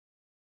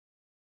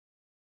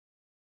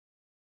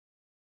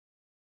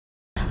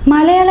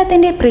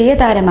മലയാളത്തിന്റെ പ്രിയ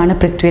താരമാണ്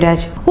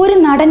പൃഥ്വിരാജ്. ഒരു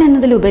നടൻ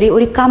എന്നതിലുപരി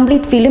ഒരു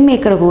കംപ്ലീറ്റ് ഫിലിം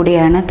മേക്കർ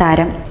കൂടിയാണ്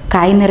താരം.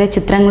 കൈനിറ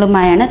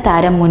ചിത്രങ്ങളുമായാണ്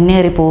താരം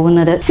മുന്നേറി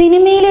പോകുന്നത്.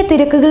 സിനിമയിലെ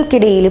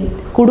തിരക്കുകൾക്കിടയിലും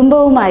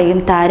കുടുംബവുമായും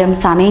താരം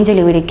സമയം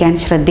ചെലവഴിക്കാൻ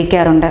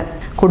ശ്രദ്ധിക്കാറുണ്ട്.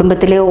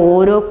 കുടുംബത്തിലെ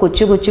ഓരോ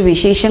കൊച്ചു കൊച്ചു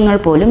വിശേഷങ്ങൾ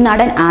പോലും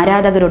നടൻ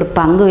ആരാധകരോട്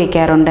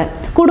പങ്കുവെക്കാറുണ്ട്.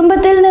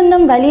 കുടുംബത്തിൽ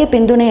നിന്നും വലിയ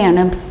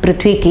പിന്തുണയാണ്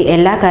പൃഥ്വിക്ക്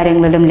എല്ലാ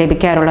കാര്യങ്ങളിലും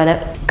ലഭിക്കാറുള്ളത്.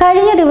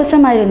 കഴിഞ്ഞ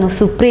ദിവസമായിരുന്നു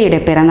സുപ്രിയയുടെ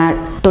പിറന്നാൾ.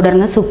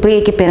 തുടർന്ന്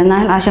സുപ്രിയയ്ക്ക്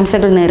പിറന്നാൾ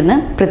ആശംസകൾ നേർന്ന്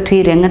പൃഥ്വി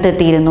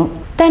രംഗത്തെത്തിയിരുന്നു.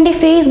 തന്റെ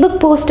ഫേസ്ബുക്ക്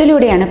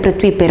പോസ്റ്റിലൂടെയാണ്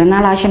പൃഥ്വി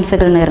പിറന്നാൾ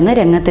ആശംസകൾ നേർന്ന്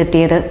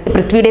രംഗത്തെത്തിയത്.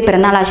 പൃഥ്വിയുടെ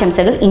പിറന്നാൾ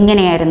ആശംസകൾ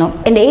ഇങ്ങനെയായിരുന്നു: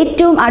 എന്റെ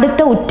ഏറ്റവും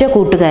അടുത്ത ഉറ്റ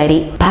കൂട്ടുകാരി,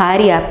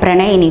 ഭാര്യ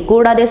പ്രണയിനി,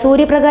 കൂടാതെ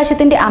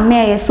സൂര്യപ്രകാശത്തിന്റെ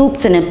അമ്മയായ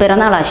സൂപ്സിന്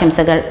പിറന്നാൾ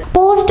ആശംസകൾ.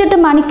 പോസ്റ്റ് ഇട്ട്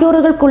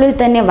മണിക്കൂറുകൾക്കുള്ളിൽ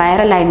തന്നെ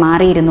വൈറലായി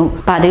മാറിയിരുന്നു.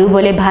 പതിവ്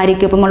പോലെ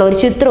ഭാര്യയ്ക്കൊപ്പമുള്ള ഒരു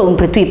ചിത്രവും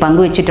പൃഥ്വി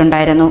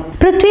പങ്കുവച്ചിട്ടുണ്ടായിരുന്നു.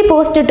 പൃഥ്വി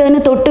പോസ്റ്റ്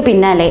ഇട്ടതിന് തൊട്ടു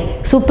പിന്നാലെ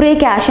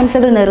സുപ്രിയയ്ക്ക്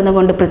ആശംസകൾ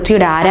നേർന്നുകൊണ്ട്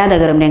പൃഥ്വിയുടെ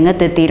ആരാധകരും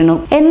രംഗത്തെത്തിയിരുന്നു.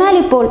 എന്നാൽ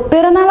ഇപ്പോൾ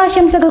പിറന്നാൾ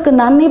ആശംസകൾക്ക്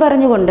നന്ദി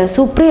പറഞ്ഞുകൊണ്ട്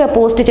സുപ്രിയ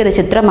പോസ്റ്റ് ചെയ്ത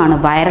ചിത്രമാണ്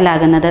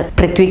വൈറലാകുന്നത്.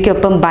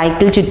 പൃഥ്വിക്കൊപ്പം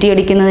ബൈക്കിൽ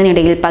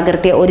ചുറ്റിയടിക്കുന്നതിനിടയിൽ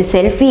പകർത്തിയ ഒരു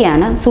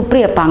സെൽഫിയാണ്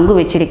സുപ്രിയ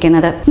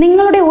പങ്കുവച്ചിരിക്കുന്നത്.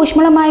 നിങ്ങളുടെ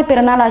ഊഷ്മളമായ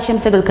പിറന്നാൾ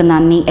ആശംസകൾക്ക്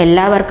നന്ദി.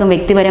 എല്ലാവർക്കും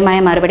വ്യക്തിപരമായ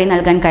മറുപടി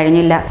നൽകാൻ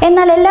കഴിഞ്ഞില്ല,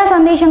 എന്നാൽ എല്ലാ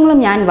സന്ദേശങ്ങളും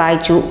ഞാൻ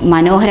വായിച്ചു.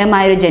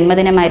 മനോഹരമായൊരു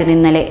ജന്മദിനമായിരുന്നു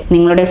ഇന്നലെ.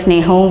 നിങ്ങളുടെ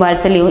സ്നേഹവും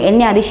വാത്സല്യവും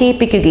എന്നെ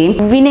അതിശയിപ്പിക്കുകയും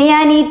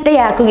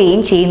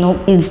വിനയാനീതയാക്കുകയും ചെയ്യുന്നു.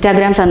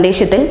 ഇൻസ്റ്റാഗ്രാം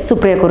സന്ദേശത്തിൽ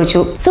സുപ്രിയ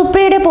കുറിച്ചു.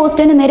 സുപ്രിയയുടെ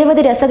പോസ്റ്റിന്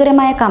നിരവധി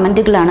രസകരമായ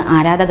കമന്റുകളാണ്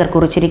ആരാധകർ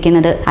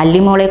കുറിച്ചിരിക്കുന്നത്.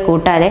 അല്ലിമോളെ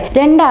കൂട്ടാതെ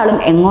രണ്ടാളും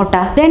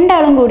എങ്ങോട്ടാ,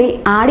 രണ്ടാളും കൂടി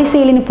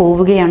ആടിസെയിലിന്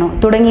പോവുകയാണോ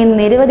തുടങ്ങിയ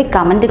നിരവധി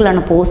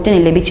കമന്റുകളാണ് പോസ്റ്റിന്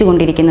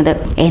ലഭിച്ചുകൊണ്ടിരിക്കുന്നത്.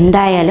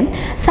 എന്തായാലും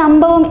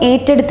സംഭവം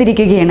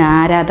ഏറ്റെടുത്തിരിക്കുകയാണ്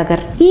ആരാധകർ.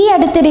 ഈ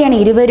അടുത്തിടെയാണ്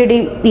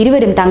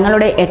ഇരുവരും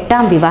തങ്ങളുടെ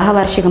 8ാം വിവാഹ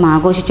വാർഷികം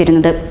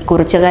ആഘോഷിച്ചിരുന്നത്.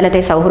 കുറച്ചു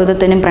കാലത്തെ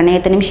സൗഹൃദത്തിനും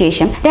പ്രണയത്തിനും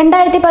ശേഷം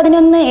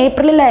 2011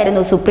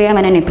 ഏപ്രിലിലായിരുന്നു സുപ്രിയ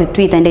മേനോനെ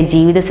പൃഥ്വി തന്റെ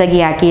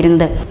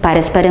ജീവിതസഖിയാക്കിയിരുന്നത്.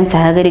 പരസ്പരം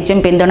സഹകരിച്ചും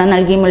പിന്തുണ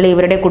നൽകിയുമുള്ള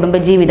ഇവരുടെ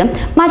കുടുംബജീവിതം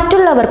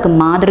മറ്റുള്ളവർക്ക്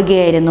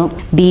മാതൃകയായിരുന്നു.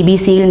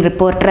 BBC-യിൽ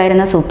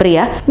റിപ്പോർട്ടറായിരുന്ന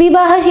സുപ്രിയ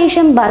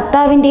വിവാഹശേഷം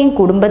ഭർത്താവിന്റെയും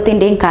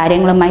കുടുംബത്തിന്റെയും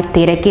കാര്യങ്ങളുമായി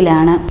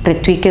തിരക്കിലാണ്.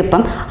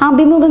 പൃഥ്വിക്കൊപ്പം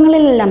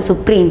അഭിമുഖങ്ങളിലെല്ലാം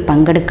സുപ്രിയയും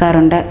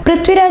പങ്കെടുക്കാറുണ്ട്.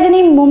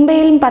 പൃഥ്വിരാജിനെയും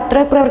മുംബൈയിലും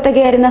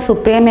പത്രപ്രവർത്തകയായിരുന്ന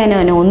സുപ്രിയ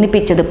മേനോനെ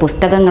ഒന്നിപ്പിച്ചത്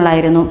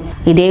പുസ്തകങ്ങളായിരുന്നു.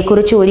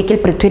 ഇതേക്കുറിച്ച് ഒരിക്കൽ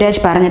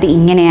പൃഥ്വിരാജ് പറഞ്ഞത്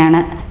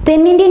ഇങ്ങനെയാണ്: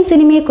 തെന്നിന്ത്യൻ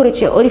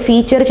സിനിമയെക്കുറിച്ച് ഒരു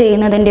ഫീച്ചർ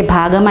ചെയ്യുന്നതിന്റെ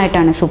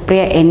ഭാഗമായിട്ടാണ്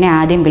സുപ്രിയ എന്നെ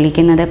ആദ്യം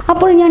വിളിക്കുന്നത്.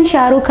 അപ്പോൾ ഞാൻ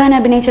ഷാറൂഖ് ഖാൻ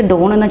അഭിനയിച്ച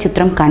ഡോൺ എന്ന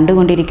ചിത്രം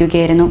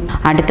കണ്ടുകൊണ്ടിരിക്കുകയായിരുന്നു.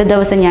 അടുത്ത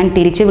ദിവസം ഞാൻ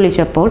തിരിച്ചു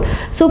വിളിച്ചപ്പോൾ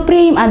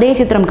സുപ്രിയയും അതേ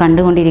ചിത്രം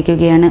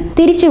കണ്ടുകൊണ്ടിരിക്കുകയാണ്.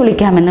 തിരിച്ചു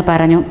വിളിക്കാമെന്ന്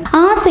പറഞ്ഞു.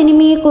 ആ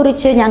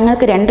സിനിമയെക്കുറിച്ച്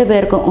ഞങ്ങൾക്ക്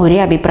രണ്ടുപേർക്കും ഒരേ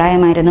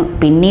അഭിപ്രായമായിരുന്നു.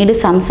 പിന്നീട്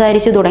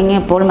സംസാരിച്ചു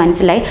തുടങ്ങിയപ്പോൾ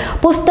മനസ്സിലായി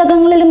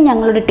പുസ്തകങ്ങളിലും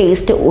ഞങ്ങളുടെ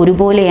ടേസ്റ്റ്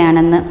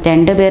ഒരുപോലെയാണെന്ന്.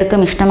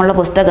 രണ്ടുപേർക്കും ഇഷ്ടമുള്ള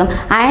പുസ്തകം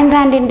അയൺ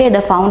റാൻഡിന്റെ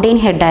ദ ഫൗണ്ടെയിൻ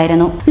ഹെഡ്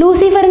ആയിരുന്നു.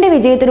 ലൂസിഫറിന്റെ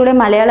വിജയത്തിലൂടെ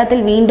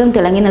മലയാളത്തിൽ വീണ്ടും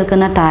തിളങ്ങി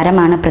നിൽക്കുന്ന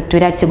താരമാണ്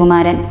പൃഥ്വിരാജ്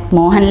സുകുമാരൻ.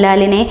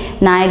 മോഹൻലാലിനെ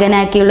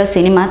നായകനാക്കിയുള്ള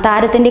സിനിമ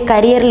താരത്തിന്റെ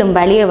കരിയറിലും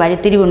വലിയ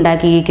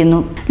വഴിത്തിരിവുണ്ടാക്കിയിരിക്കുന്നു.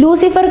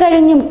 ലൂസിഫർ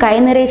കഴിഞ്ഞും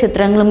കൈനിറയ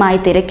ചിത്രങ്ങളുമായി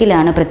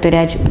തിരക്കിലാണ്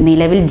പൃഥ്വിരാജ്.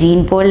 നിലവിൽ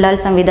ജീൻ പോൾ ലാൽ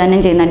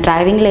സംവിധാനം ചെയ്യുന്ന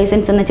ഡ്രൈവിംഗ്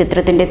ലൈസൻസ് എന്ന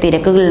ചിത്രത്തിന്റെ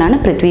തിരക്കുകളിലാണ്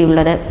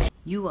പൃഥ്വിയുള്ളത്.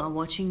 You're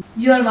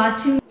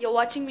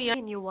watching me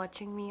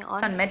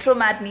on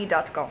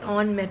metromatinee.com.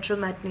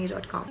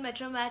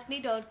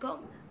 metromatinee.com.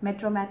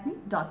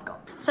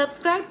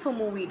 Subscribe for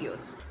more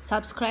videos.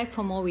 Subscribe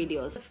for more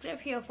videos.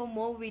 Subscribe here for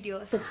more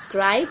videos.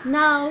 Subscribe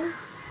now.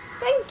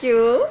 Thank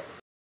you.